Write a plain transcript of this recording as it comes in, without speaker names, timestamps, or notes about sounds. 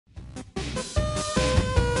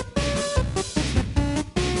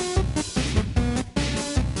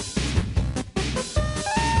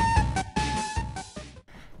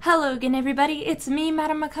Hello again everybody, it's me,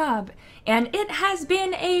 Madame Macabre, and it has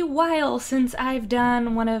been a while since I've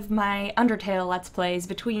done one of my Undertale Let's Plays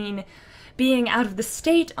between being out of the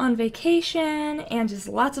state on vacation and just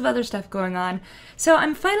lots of other stuff going on. So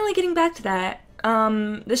I'm finally getting back to that.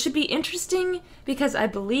 This should be interesting because I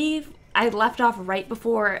believe I left off right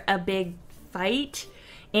before a big fight,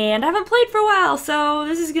 and I haven't played for a while, so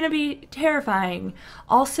this is gonna be terrifying.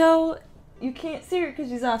 Also, you can't see her because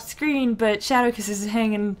she's off screen, but Shadowkiss is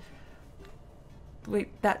hanging.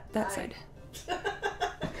 Wait, that side.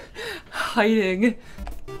 Hiding.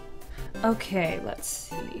 Okay, let's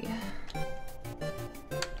see.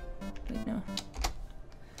 Wait, no.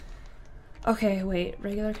 Okay, wait.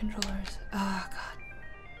 Regular controllers. Oh, God.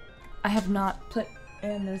 I have not put.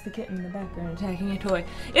 And there's the kitten in the background attacking a toy.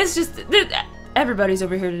 It's just. Everybody's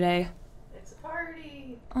over here today. It's a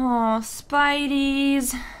party! Aw,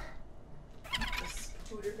 Spideys.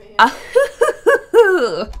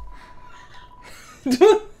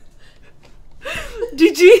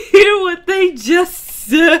 Did you hear what they just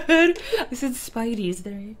said? I said Spideys,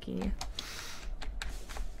 they're icky.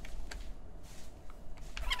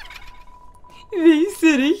 They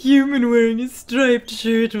said a human wearing a striped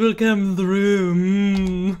shirt will come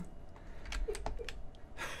through.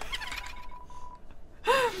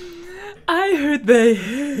 I heard they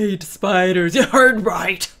hate spiders. You heard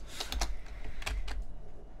right.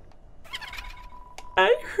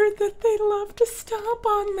 I heard that they love to stomp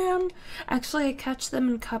on them. Actually, I catch them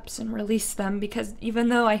in cups and release them because even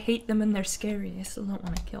though I hate them and they're scary, I still don't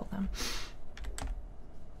want to kill them.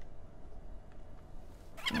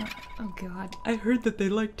 Oh God. I heard that they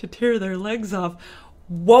like to tear their legs off.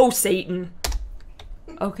 Whoa, Satan!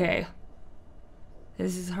 Okay.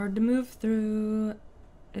 This is hard to move through.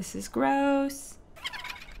 This is gross.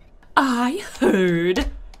 I heard...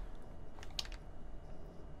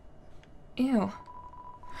 Ew.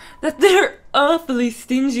 That they're awfully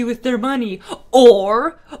stingy with their money.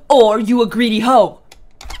 Or you a greedy hoe.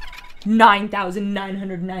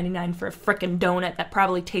 $9,999 for a frickin' donut that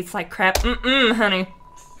probably tastes like crap. Honey.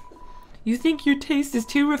 You think your taste is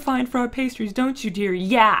too refined for our pastries, don't you, dear?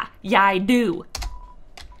 Yeah, I do.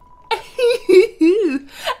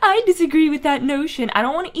 I disagree with that notion. I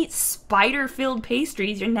don't want to eat spider-filled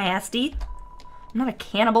pastries. You're nasty. I'm not a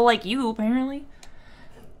cannibal like you, apparently.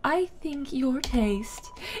 I think your taste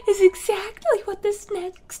is exactly what this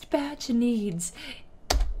next batch needs.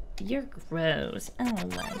 You're gross. I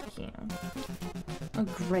don't like you. Oh,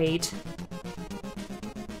 great.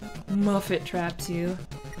 Muffet traps you.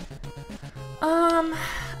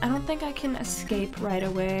 I don't think I can escape right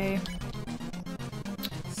away.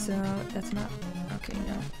 So, that's not... Okay,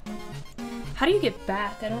 no. How do you get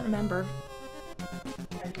back? I don't remember.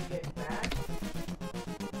 How do you get back?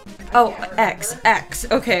 Oh, X.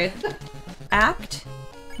 Okay. Act?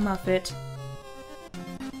 Muffet.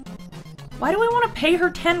 Why do I want to pay her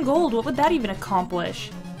 10 gold? What would that even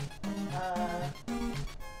accomplish?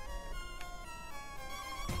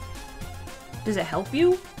 Does it help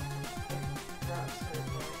you?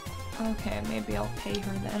 Okay, maybe I'll pay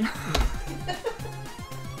her then.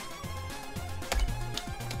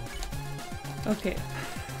 Okay.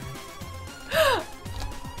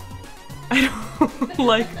 I don't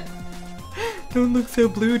like... Don't look so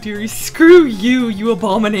blue, dearie. Screw you, you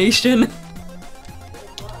abomination!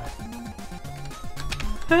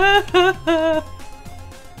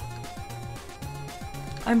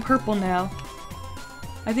 I'm purple now.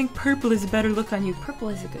 I think purple is a better look on you. Purple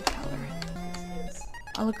is a good color.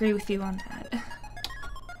 I'll agree with you on that.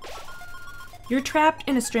 You're trapped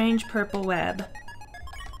in a strange purple web.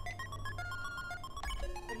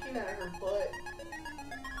 Looking at her butt.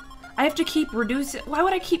 I have to keep reducing. Why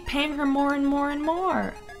would I keep paying her more and more and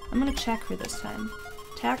more? I'm gonna check for this time.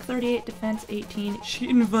 Attack 38, defense 18. She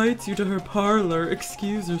invites you to her parlor.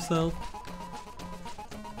 Excuse yourself.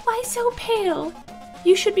 Why so pale?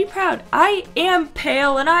 You should be proud. I am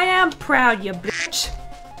pale and I am proud, you bitch.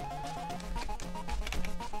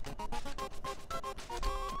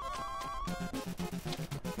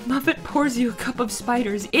 Muffet pours you a cup of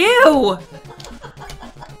spiders. Ew!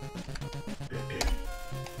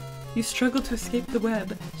 You struggle to escape the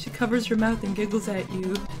web. She covers her mouth and giggles at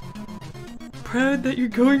you. Proud that you're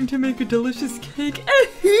going to make a delicious cake.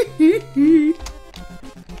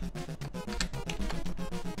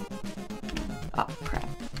 Oh, crap.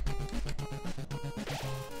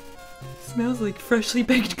 Smells like freshly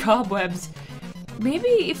baked cobwebs.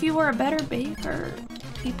 Maybe if you were a better baker,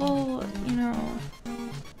 people, you know,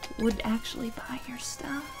 would actually buy your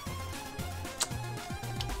stuff.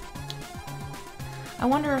 I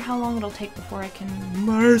wonder how long it'll take before I can...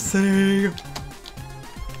 Mercy! You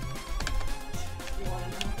wanna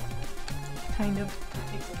know? kind of.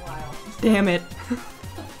 It takes a while. Damn it.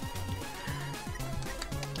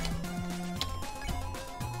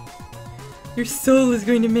 Your soul is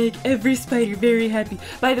going to make every spider very happy.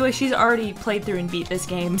 By the way, she's already played through and beat this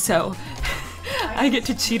game, so I get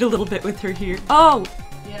to cheat a little bit with her here. Oh!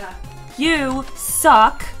 Yeah. You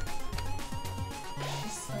suck!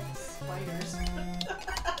 She's like spiders.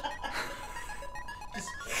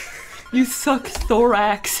 You suck,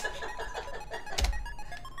 thorax.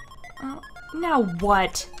 Now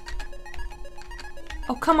what?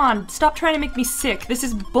 Oh, come on. Stop trying to make me sick. This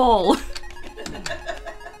is bull.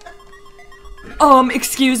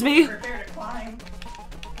 Excuse me? Prepare to climb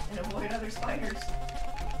and avoid other spiders.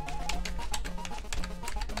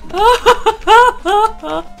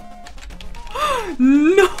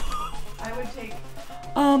 No! I would take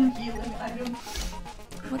healing items.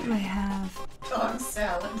 What do I have? Dog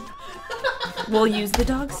salad. We'll use the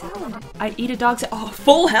dog salad. I'd eat a dog salad. Oh,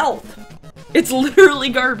 full health! It's literally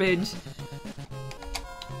garbage.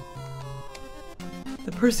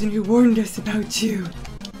 The person who warned us about you.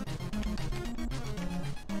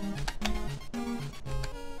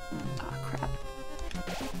 Ah, crap.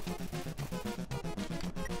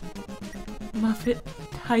 Muffet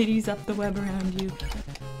tidies up the web around you.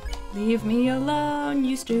 Leave me alone,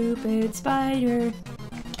 you stupid spider.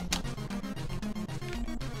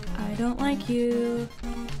 I don't like you.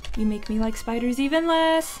 You make me like spiders even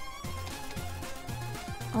less.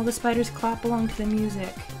 All the spiders clap along to the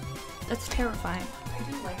music. That's terrifying. I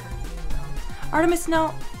do like her theme though. Artemis,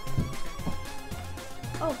 no.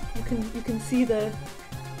 Oh, you can see the.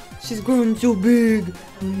 She's grown so big.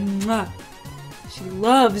 Mwah. She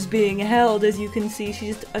loves being held, as you can see. She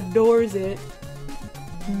just adores it.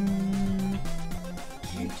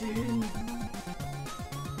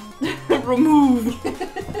 Remove.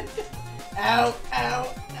 Ow,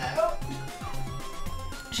 ow, ow.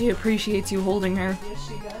 She appreciates you holding her. Yes,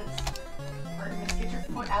 she does. Artemis, get your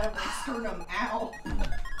foot out of my sternum. Ow.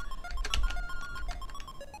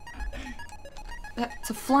 That's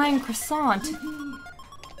a flying croissant.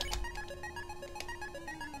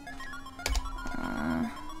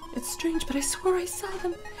 It's strange, but I swore I saw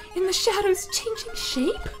them in the shadows changing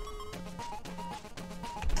shape.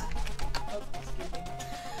 Oh, excuse me.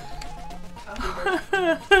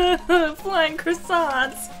 I'll be Flying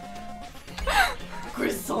croissants.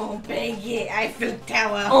 Croissant, baguette, Eiffel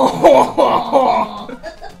Tower.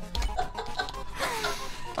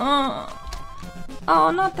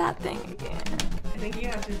 Oh, not that thing again. I think you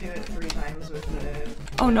have to do it 3 times with the...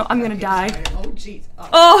 Oh no, I'm gonna die. Spider. Oh, jeez.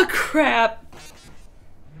 Oh, crap.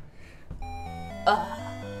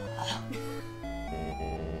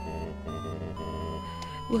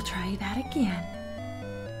 We'll try that again.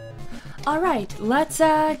 Alright, let's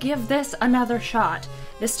give this another shot.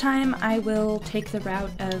 This time I will take the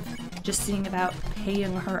route of just seeing about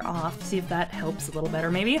paying her off, see if that helps a little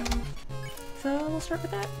better maybe. So we'll start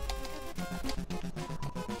with that.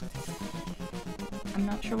 I'm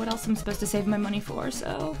not sure what else I'm supposed to save my money for,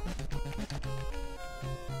 so...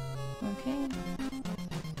 Okay.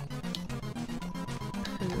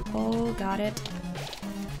 Purple, got it.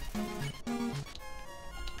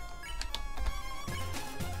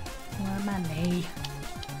 More money.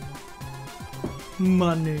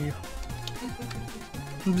 Money.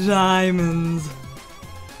 Diamonds.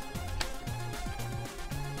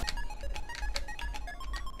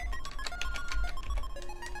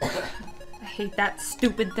 I hate that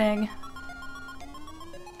stupid thing.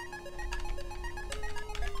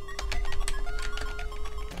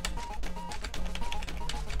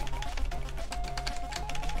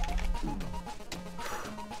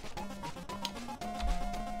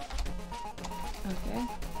 Okay.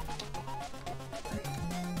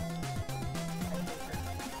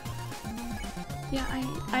 Yeah,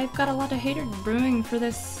 I've got a lot of hatred brewing for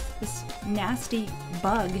this nasty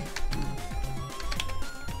bug.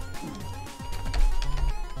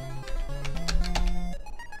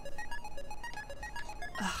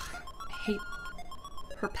 Ugh, I hate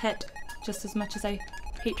her pet just as much as I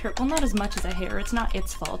hate her. Well, not as much as I hate her. It's not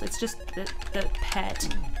its fault. It's just the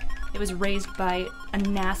pet. It was raised by a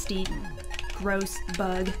nasty, gross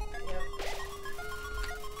bug.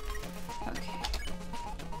 Okay.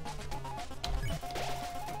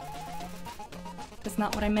 That's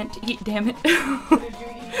not what I meant to eat, damn it. What did you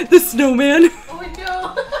eat? The snowman. Oh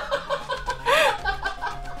no!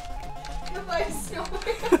 Goodbye, snowman.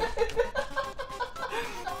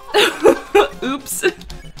 Oops.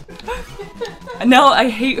 And now I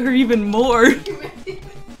hate her even more. You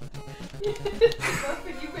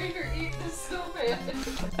made her eat the snowman.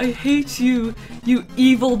 I hate you, you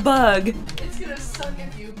evil bug. It's gonna suck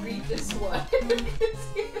if you beat this one.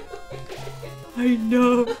 I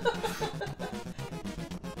know.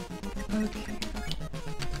 Okay.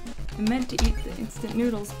 I meant to eat the instant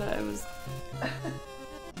noodles, but I was...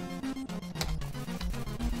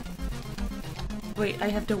 Wait, I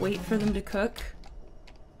have to wait for them to cook?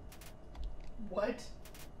 What?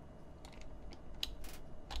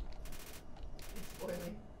 It's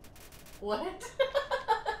boiling. What?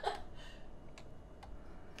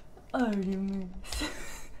 Artemis.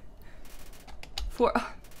 For...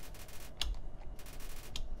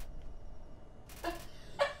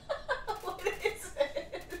 What is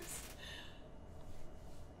this?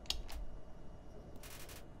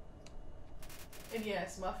 And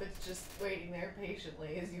yes, Muffet's just waiting there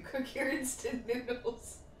patiently as you cook your instant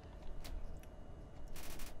noodles.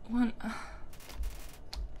 One...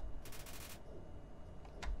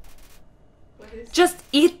 What is Just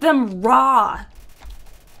eat them raw!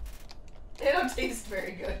 They don't taste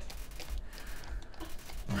very good.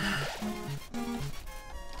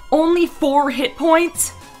 Only 4 hit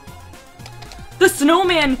points? The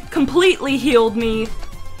snowman completely healed me,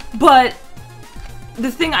 but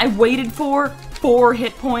the thing I waited for, 4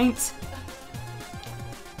 hit points.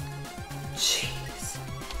 Jeez.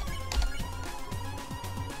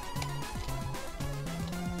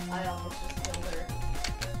 I almost just killed her.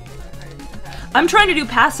 I'm trying to do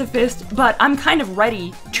pacifist, but I'm kind of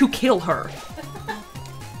ready to kill her.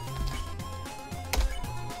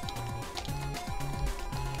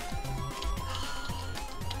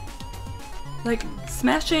 Like,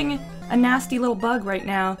 smashing a nasty little bug right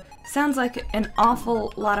now sounds like an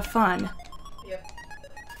awful lot of fun. Yep.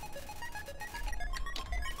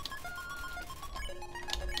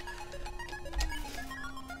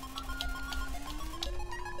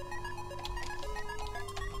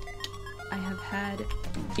 I have had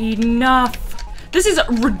enough. This is a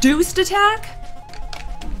reduced attack?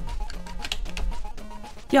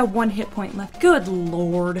 Yeah, 1 hit point left. Good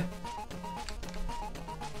lord.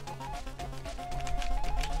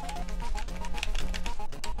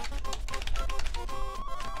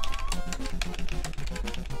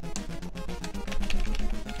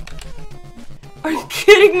 Are you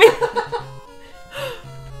kidding me?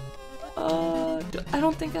 I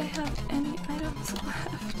don't think I have any items left.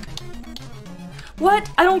 What?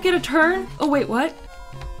 I don't get a turn? Oh wait, what?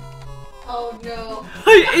 Oh no.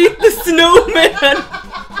 I ate the snowman!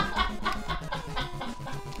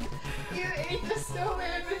 You ate the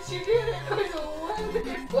snowman, but you didn't. It was a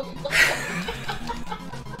wonderful.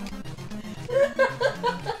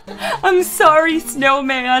 I'm sorry,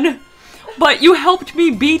 snowman, but you helped me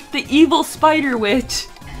beat the evil spider witch.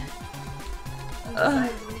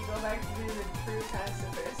 Besides, when you go back to being a true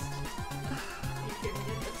pacifist, you can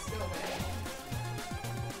get the snowman.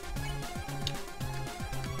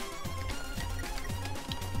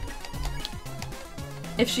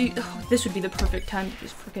 If she... Oh, this would be the perfect time to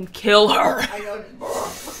just freaking kill her. I know.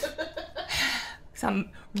 'Cause I'm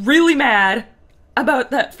really mad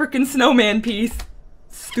about that freaking snowman piece.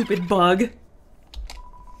 Stupid bug.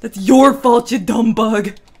 That's your fault, you dumb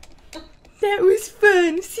bug. That was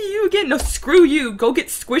fun. See you again. No, screw you. Go get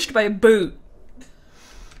squished by a boot.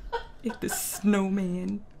 It's the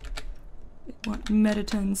snowman. I want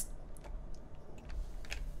Mediton's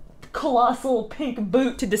colossal pink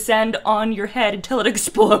boot to descend on your head until it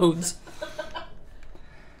explodes.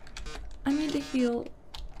 I need to heal.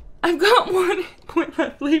 I've got 1 hit point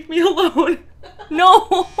left. Leave me alone. No!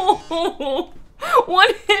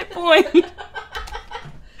 1 hit point.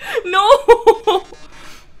 No!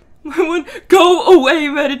 Go away,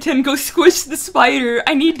 Mediton. Go squish the spider.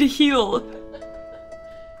 I need to heal.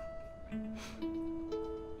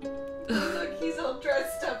 Look, he's all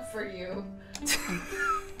dressed up for you.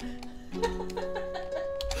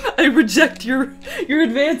 I reject your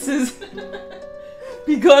advances.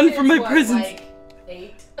 Be gone from my What, presence. like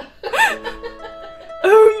 8?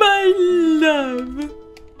 Oh my love.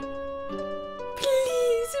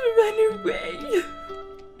 Please run away.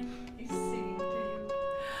 He's singing to you.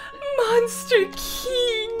 Monster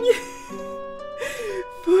King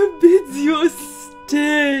forbids your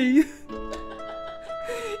stay.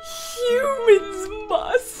 Humans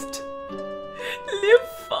must live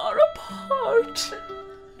far apart.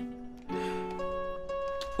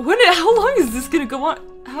 How long is this gonna go on?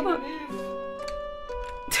 How about...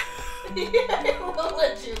 Yeah, I won't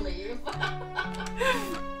let you leave.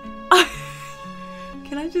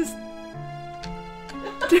 Can I just...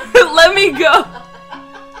 Let me go!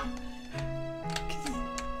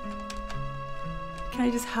 Can I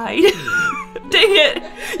just hide? Dang it!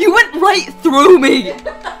 You went right through me!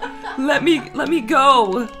 Let me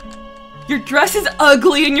go! Your dress is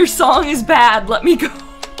ugly and your song is bad. Let me go.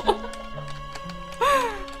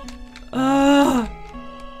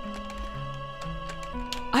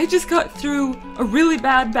 I just got through a really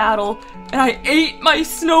bad battle, and I ate my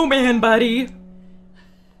snowman buddy.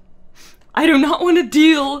 I do not want to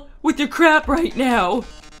deal with your crap right now.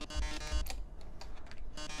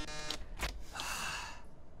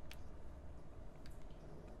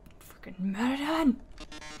 Freaking Madden.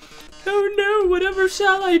 Oh no, whatever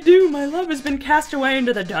shall I do? My love has been cast away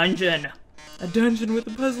into the dungeon. A dungeon with a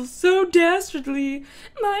puzzle so dastardly,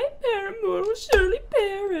 my paramour will surely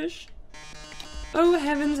perish. Oh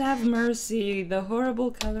heavens have mercy, the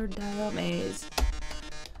horrible colored tile maze.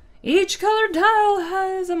 Each colored tile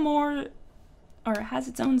has has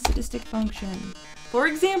its own sadistic function. For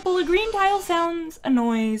example, a green tile sounds a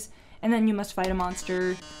noise, and then you must fight a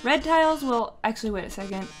monster. Red tiles will... Actually, wait a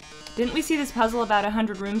second. Didn't we see this puzzle about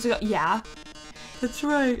 100 rooms ago? Yeah. That's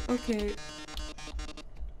right, okay.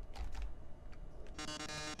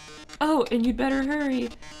 Oh, and you'd better hurry,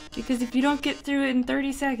 because if you don't get through it in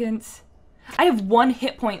 30 seconds... I have 1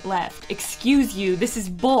 hit point left. Excuse you, this is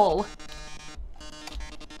bull.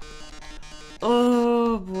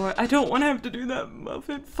 Oh boy, I don't want to have to do that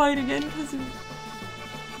Muffet fight again because of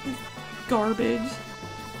this garbage.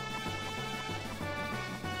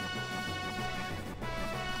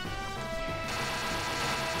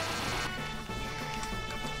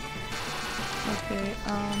 Okay,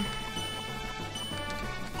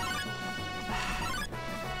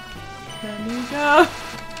 let me go.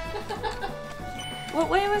 What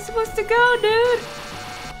way am I supposed to go, dude?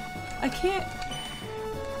 I can't.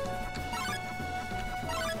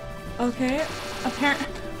 Okay, apparently.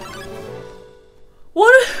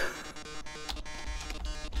 What?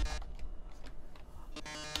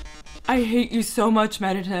 I hate you so much,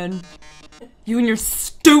 Meditan. You and your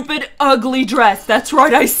stupid, ugly dress. That's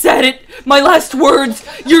right, I said it. My last words.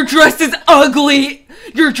 Your dress is ugly.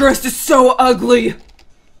 Your dress is so ugly.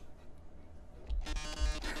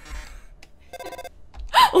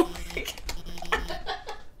 Oh my God.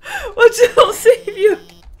 Watch it, I'll save you.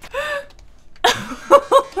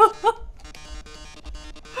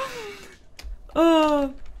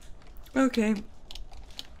 Oh, okay.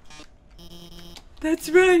 That's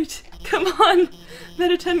right. Come on,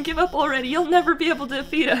 Meditan, give up already. You'll never be able to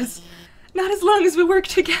defeat us. Not as long as we work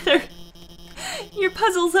together. Your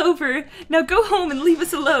puzzle's over. Now go home and leave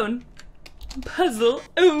us alone. Puzzle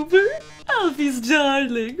over? Alfie's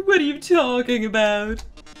darling, what are you talking about?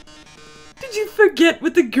 Did you forget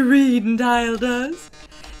what the green tile does?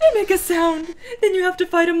 They make a sound, then you have to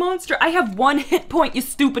fight a monster. I have 1 hit point, you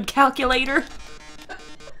stupid calculator.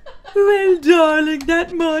 Well, darling,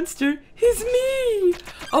 that monster is me.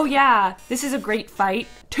 Oh yeah, this is a great fight.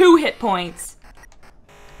 2 hit points.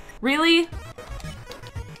 Really?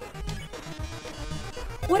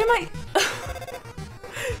 What am I...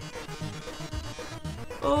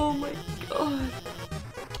 Oh my God.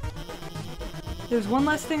 There's one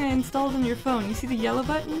last thing I installed on your phone. You see the yellow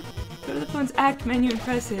button? Go to the phone's act menu and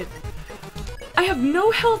press it. I have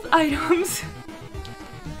no health items!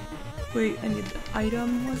 Wait, I need the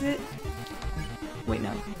item, was it? Wait,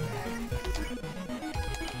 no.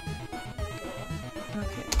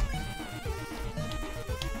 Okay.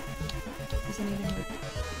 Does anything work?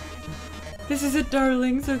 This is it,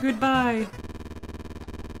 darling, so goodbye.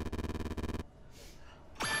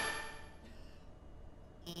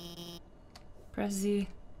 Press Z.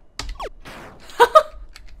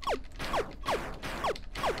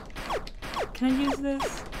 Can I use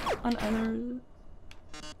this on others?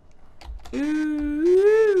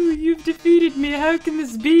 Ooh, you've defeated me. How can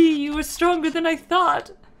this be? You were stronger than I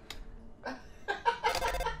thought. Can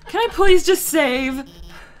I please just save?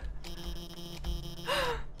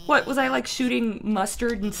 What, was I like shooting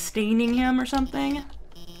mustard and staining him or something?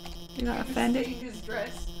 You got offended? His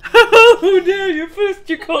dress. How dare you! First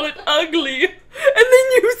you call it ugly, and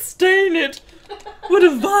then you stain it! What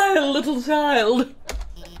a vile little child!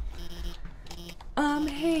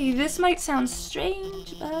 Hey, this might sound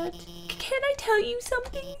strange, but can I tell you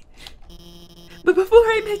something? But before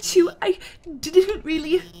I met you, I didn't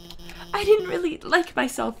really like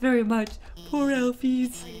myself very much. Poor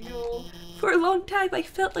Alfies. I know. For a long time, I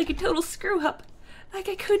felt like a total screw-up. Like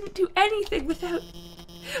I couldn't do anything without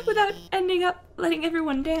ending up letting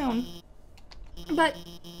everyone down. But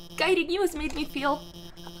guiding you has made me feel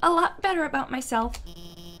a lot better about myself.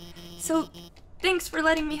 So, thanks for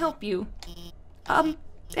letting me help you.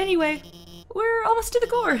 Anyway, we're almost to the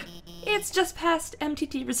core. It's just past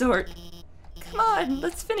MTT Resort. Come on,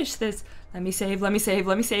 let's finish this. Let me save, let me save,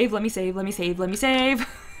 let me save, let me save, let me save, let me save.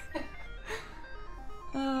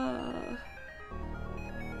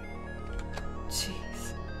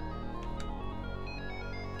 Jeez.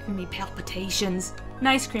 Giving me palpitations.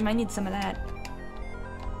 Nice cream, I need some of that.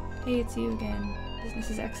 Hey, it's you again. Business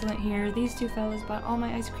is excellent here. These two fellas bought all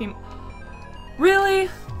my ice cream. Really?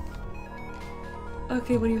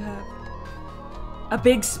 Okay, what do you have? A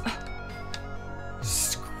big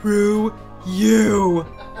Screw you!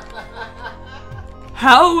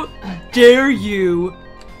 How dare you,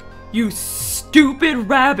 you stupid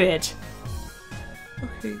rabbit!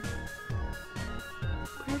 Okay.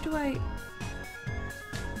 Where do I...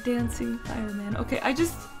 Dancing fireman. Okay, I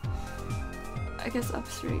guess up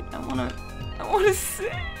straight. I wanna sing.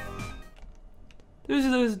 Those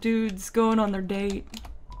are those dudes going on their date.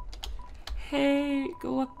 Hey,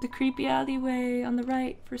 go up the creepy alleyway on the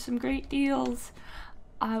right for some great deals.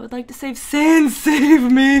 I would like to save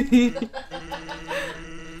me!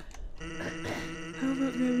 How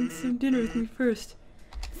about having some dinner with me first?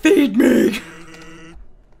 Feed me!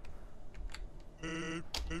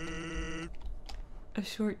 A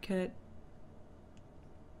shortcut.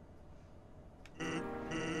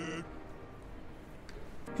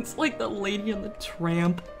 It's like the Lady on the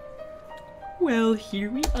Tramp. Well,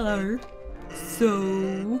 here we are.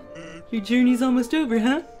 So, your journey's almost over,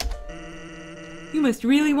 huh? You must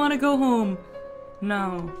really want to go home.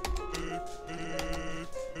 No.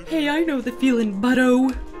 Hey, I know the feeling,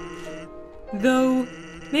 butto. Though,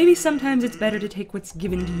 maybe sometimes it's better to take what's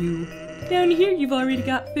given to you. Down here, you've already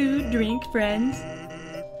got food, drink, friends.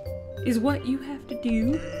 Is what you have to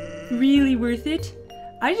do really worth it?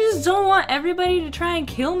 I just don't want everybody to try and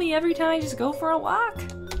kill me every time I just go for a walk.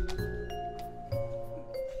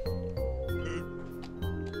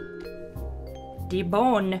 The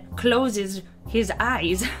bone closes his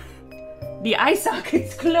eyes. The eye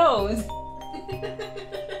sockets close.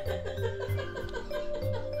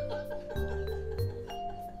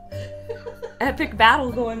 Epic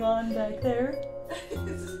battle going on back there.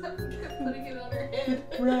 Putting it on her head.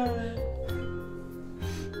 Right.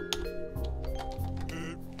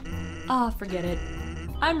 Ah, forget it.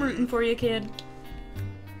 I'm rooting for you, kid.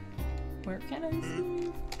 Where can I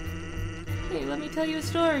see? Hey, let me tell you a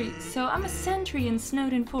story. So I'm a sentry in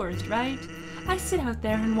Snowden Forest, right? I sit out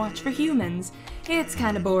there and watch for humans. It's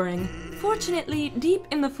kind of boring. Fortunately, deep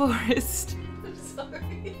in the forest. I'm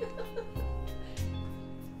sorry.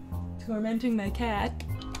 Tormenting my cat.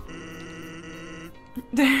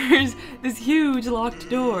 There's this huge locked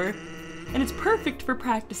door, and it's perfect for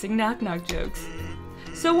practicing knock-knock jokes.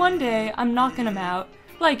 So one day, I'm knocking him out,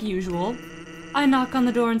 like usual. I knock on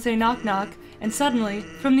the door and say knock-knock, and suddenly,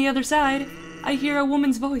 from the other side, I hear a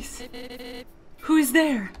woman's voice. Who is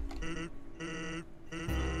there?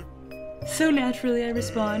 So naturally, I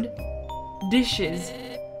respond, dishes.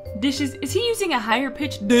 Dishes. Is he using a higher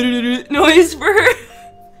pitched noise for her?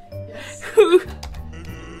 Yes. Who?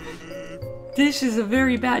 This is a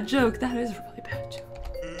very bad joke. That is a really bad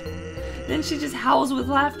joke. Then she just howls with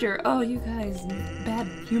laughter. Oh, you guys, bad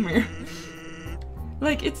humor.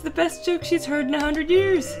 Like, it's the best joke she's heard in 100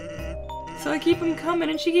 years. So I keep them coming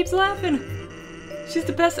and she keeps laughing. She's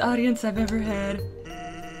the best audience I've ever had.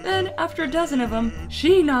 Then, after a dozen of them,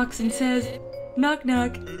 she knocks and says, knock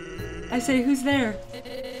knock. I say, who's there?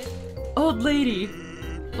 Old lady.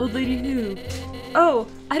 Old lady who? Oh,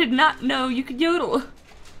 I did not know you could yodel.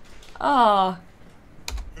 Aw.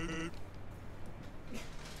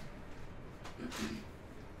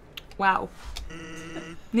 Wow.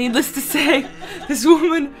 Needless to say, this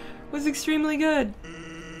woman was extremely good.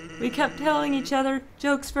 We kept telling each other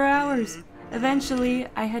jokes for hours. Eventually,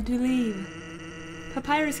 I had to leave.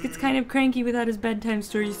 Papyrus gets kind of cranky without his bedtime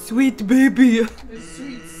stories. Sweet baby. The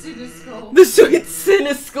sweet cynical. The sweet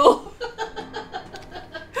cynical.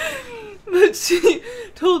 But she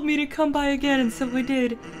told me to come by again, and so I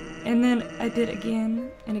did. And then I did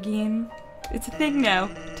again and again. It's a thing now.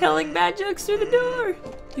 Telling bad jokes through the door.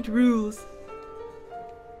 It rules.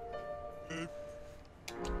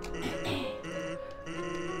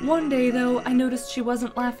 One day, though, I noticed she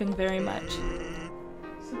wasn't laughing very much.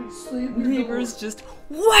 Neighbors just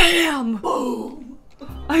wham! Boom!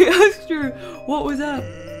 I asked her what was up.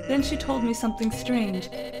 Then she told me something strange.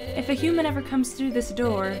 If a human ever comes through this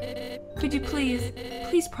door, could you please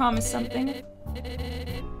promise something?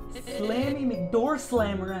 Slammy McDoor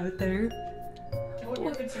Slammer out there. I wonder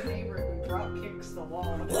if it's your neighbor who drop kicks the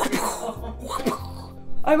wall.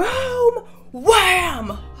 I'm home! Wham!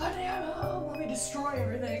 Honey, I'm home. Let me destroy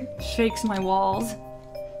everything. Shakes my walls.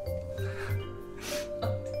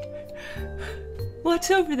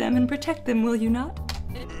 Watch over them and protect them, will you not?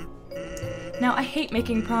 Now, I hate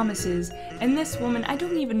making promises, and this woman, I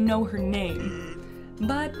don't even know her name.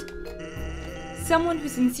 But someone who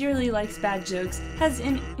sincerely likes bad jokes has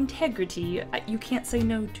an integrity you can't say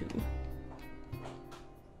no to.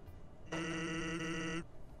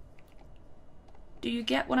 Do you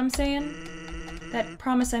get what I'm saying? That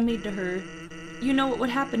promise I made to her. You know what would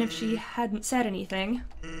happen if she hadn't said anything.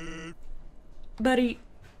 Buddy.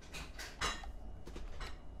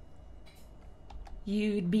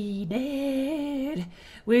 You'd be dead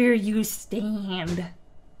where you stand.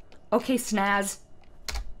 Okay, Snaz.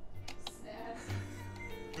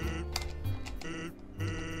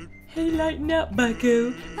 Hey, lighten up,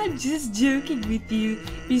 bucko. I'm just joking with you.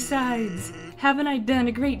 Besides, haven't I done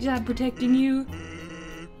a great job protecting you?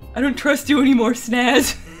 I don't trust you anymore,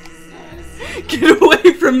 Snaz. Get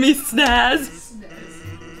away from me, Snaz.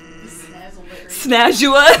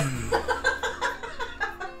 Snazula.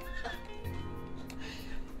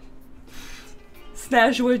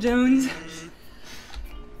 Snazua Jones.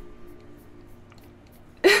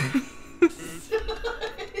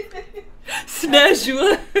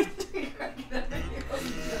 Snazua.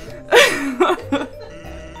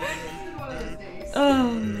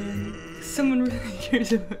 Oh man, someone really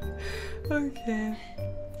cares about. Okay.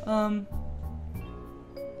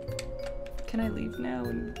 Can I leave now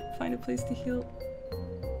and find a place to heal?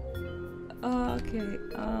 Okay.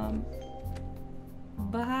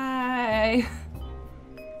 Bye.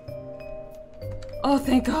 Oh,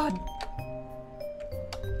 thank God.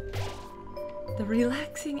 The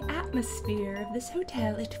relaxing atmosphere of this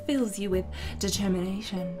hotel, it fills you with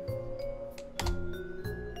determination.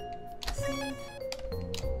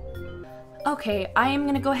 Okay, I am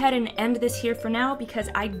gonna go ahead and end this here for now because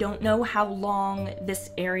I don't know how long this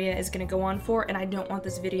area is gonna go on for, and I don't want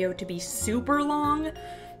this video to be super long.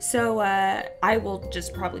 So I will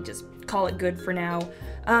probably just call it good for now.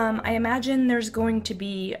 I imagine there's going to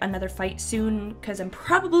be another fight soon because I'm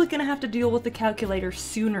probably gonna have to deal with the calculator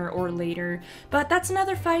sooner or later, but that's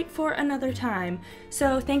another fight for another time.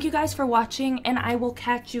 So thank you guys for watching, and I will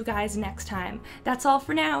catch you guys next time. That's all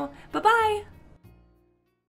for now. Bye-bye!